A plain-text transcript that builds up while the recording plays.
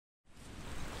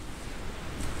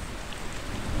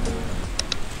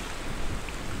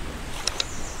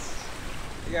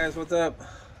Hey guys, what's up?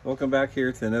 Welcome back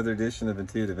here to another edition of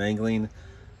Intuitive Angling.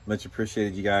 Much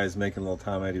appreciated you guys making a little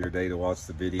time out of your day to watch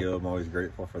the video. I'm always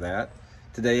grateful for that.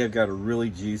 Today I've got a really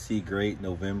juicy, great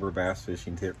November bass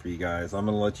fishing tip for you guys. I'm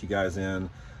going to let you guys in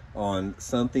on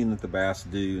something that the bass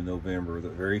do in November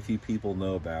that very few people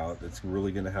know about. That's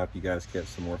really going to help you guys catch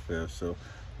some more fish. So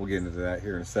we'll get into that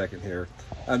here in a second here.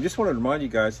 Just wanted to remind you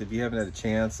guys, if you haven't had a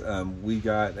chance, we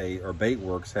got our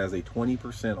Baitworks has a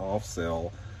 20% off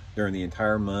sale during the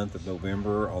entire month of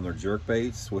November on their jerk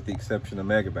baits, with the exception of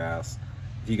Megabass.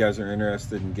 If you guys are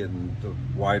interested in getting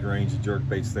a wide range of jerk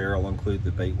baits there, I'll include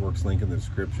the Baitworks link in the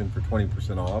description for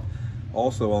 20% off.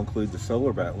 Also, I'll include the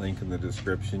SolarBat link in the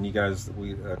description. You guys,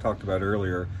 we talked about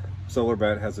earlier,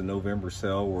 SolarBat has a November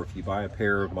sale where if you buy a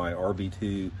pair of my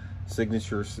RB2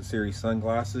 Signature Series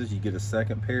sunglasses, you get a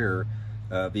second pair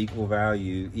of equal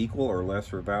or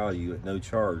lesser value at no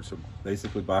charge. So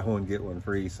basically buy one, get one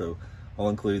free. So I'll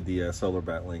include the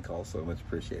SolarBat link also. Much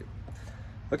appreciated.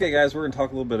 Okay guys, we're going to talk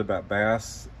a little bit about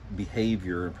bass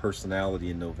behavior and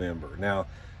personality in November. Now,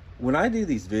 when I do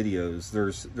these videos,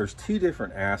 there's two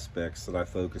different aspects that I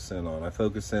focus in on. I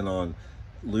focus in on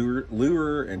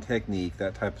lure and technique,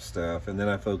 that type of stuff, and then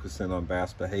I focus in on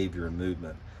bass behavior and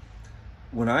movement.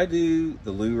 When I do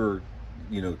the lure,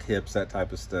 tips, that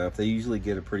type of stuff, they usually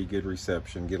get a pretty good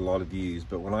reception, get a lot of views.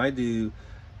 But when I do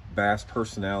bass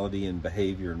personality and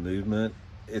behavior and movement,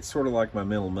 it's sort of like my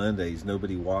Mental Mondays.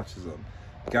 Nobody watches them.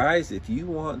 Guys, if you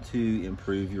want to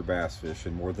improve your bass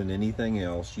fishing more than anything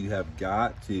else, you have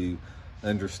got to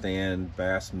understand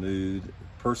bass mood,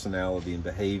 personality, and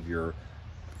behavior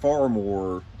far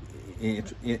more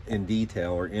in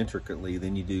detail or intricately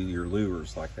than you do your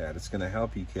lures like that. It's going to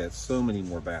help you catch so many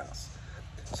more bass.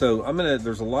 So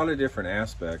there's a lot of different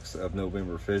aspects of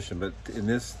November fishing, but in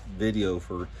this video,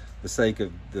 for the sake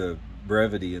of the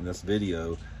brevity in this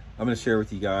video, I'm going to share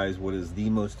with you guys what is the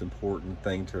most important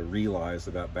thing to realize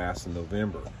about bass in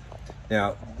November.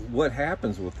 Now, what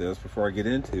happens with this, before I get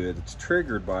into it, it's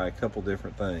triggered by a couple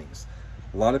different things.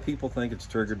 A lot of people think it's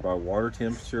triggered by water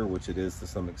temperature, which it is to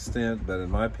some extent, but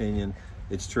in my opinion,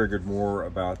 it's triggered more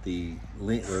about the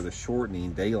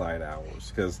shortening daylight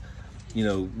hours, because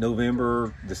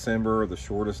November, December are the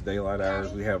shortest daylight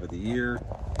hours we have of the year.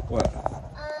 What?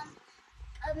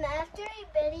 After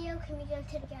a video, can we go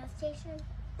to the gas station?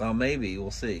 Well, maybe.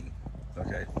 We'll see.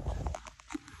 Okay.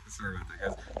 Sorry about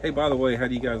that, guys. Hey, by the way, how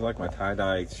do you guys like my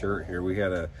tie-dye shirt here? We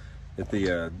had at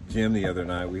the gym the other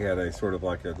night, we had a sort of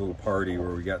like a little party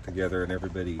where we got together and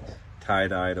everybody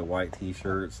tie-dyed a white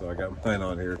t-shirt. So I got mine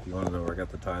on here if you want to know where I got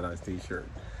the tie-dye t-shirt.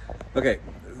 Okay,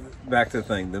 back to the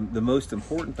thing. The most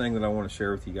important thing that I want to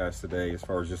share with you guys today, as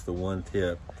far as just the one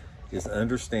tip, is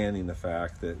understanding the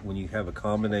fact that when you have a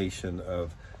combination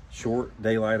of short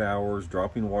daylight hours,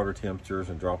 dropping water temperatures,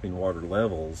 and dropping water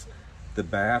levels, the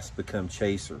bass become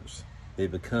chasers. They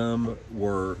become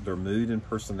where their mood and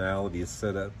personality is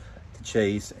set up to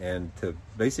chase and to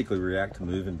basically react to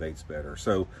moving baits better.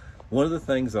 So one of the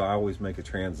things that I always make a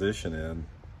transition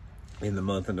in the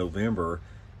month of November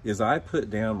is I put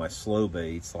down my slow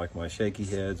baits, like my shaky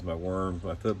heads, my worms,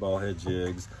 my football head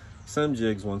jigs, some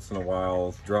jigs once in a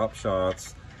while, drop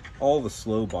shots, all the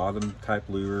slow bottom type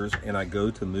lures, and I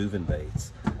go to moving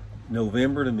baits.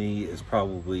 November to me is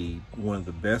probably one of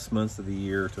the best months of the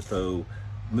year to throw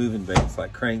moving baits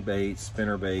like crankbaits,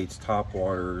 spinner baits, top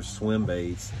waters, swim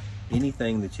baits,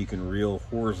 anything that you can reel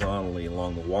horizontally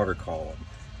along the water column.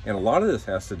 And a lot of this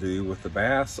has to do with the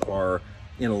bass are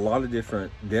in a lot of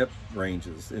different depth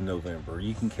ranges in November.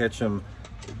 You can catch them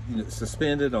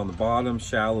suspended on the bottom,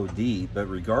 shallow, deep, but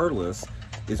regardless,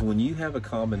 is when you have a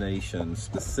combination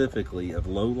specifically of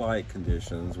low light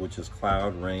conditions, which is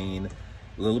cloud, rain,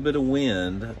 a little bit of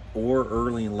wind, or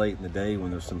early and late in the day when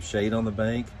there's some shade on the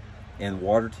bank, and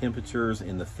water temperatures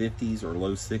in the 50s or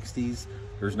low 60s,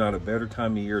 there's not a better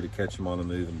time of year to catch them on a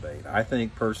moving bait. I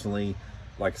think personally,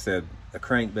 like I said, a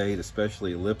crankbait,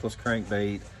 especially a lipless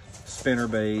crankbait, spinner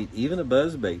bait, even a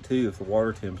buzz bait too, if the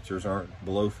water temperatures aren't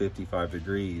below 55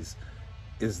 degrees,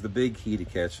 is the big key to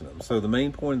catching them. So the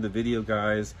main point of the video,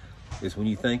 guys, is when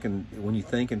you think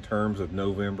in terms of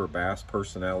November bass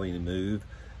personality and move,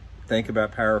 think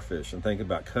about power fish and think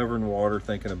about covering water,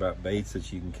 thinking about baits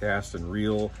that you can cast and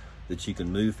reel, that you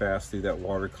can move fast through that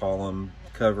water column,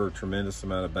 cover a tremendous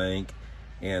amount of bank,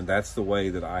 and that's the way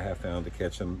that I have found to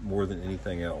catch them more than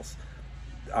anything else.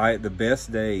 The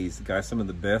best days, guys, some of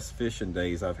the best fishing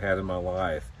days I've had in my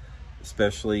life,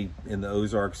 especially in the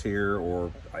Ozarks here,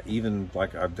 or even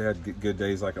like I've had good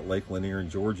days like at Lake Lanier in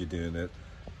Georgia doing it.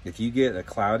 If you get a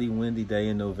cloudy, windy day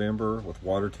in November with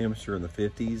water temperature in the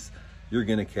 50s, you're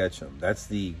going to catch them. That's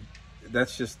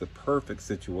just the perfect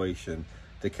situation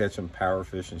to catch them power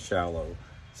fishing shallow.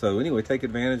 So anyway, take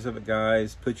advantage of it,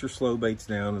 guys. Put your slow baits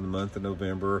down in the month of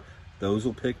November. Those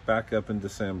will pick back up in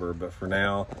December, but for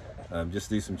now, just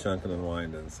do some chunking and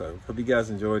winding. So hope you guys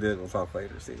enjoyed it. We'll talk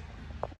later. See you.